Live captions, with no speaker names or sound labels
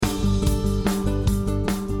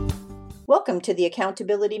Welcome to the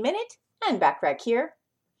Accountability Minute, and Backrack here.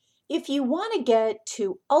 If you want to get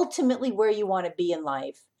to ultimately where you want to be in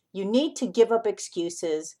life, you need to give up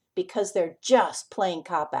excuses because they're just plain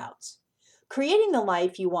cop-outs. Creating the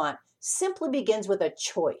life you want simply begins with a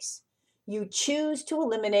choice. You choose to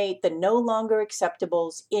eliminate the no longer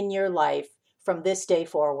acceptables in your life from this day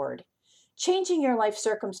forward. Changing your life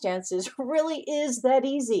circumstances really is that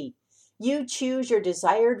easy. You choose your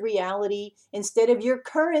desired reality instead of your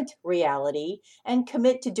current reality and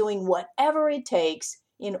commit to doing whatever it takes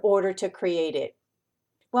in order to create it.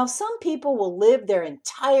 While some people will live their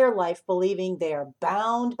entire life believing they are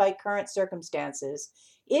bound by current circumstances,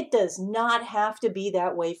 it does not have to be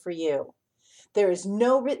that way for you. There is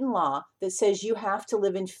no written law that says you have to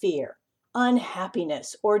live in fear,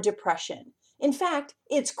 unhappiness, or depression. In fact,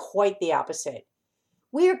 it's quite the opposite.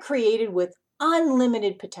 We are created with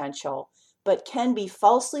unlimited potential, but can be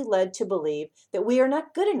falsely led to believe that we are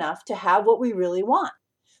not good enough to have what we really want.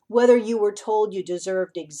 Whether you were told you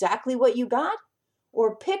deserved exactly what you got,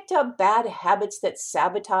 or picked up bad habits that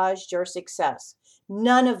sabotaged your success,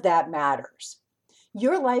 none of that matters.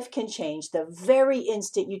 Your life can change the very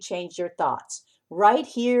instant you change your thoughts, right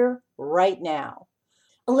here, right now.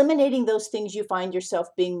 Eliminating those things you find yourself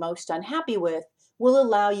being most unhappy with will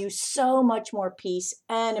allow you so much more peace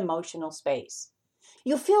and emotional space.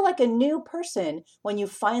 You'll feel like a new person when you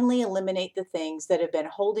finally eliminate the things that have been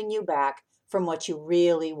holding you back from what you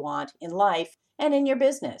really want in life and in your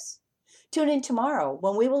business. Tune in tomorrow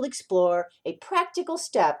when we will explore a practical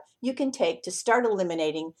step you can take to start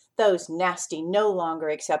eliminating those nasty, no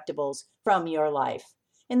longer acceptables from your life.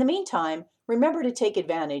 In the meantime, remember to take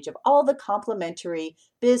advantage of all the complimentary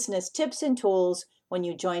business tips and tools when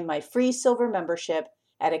you join my free silver membership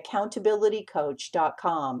at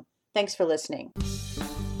accountabilitycoach.com. Thanks for listening.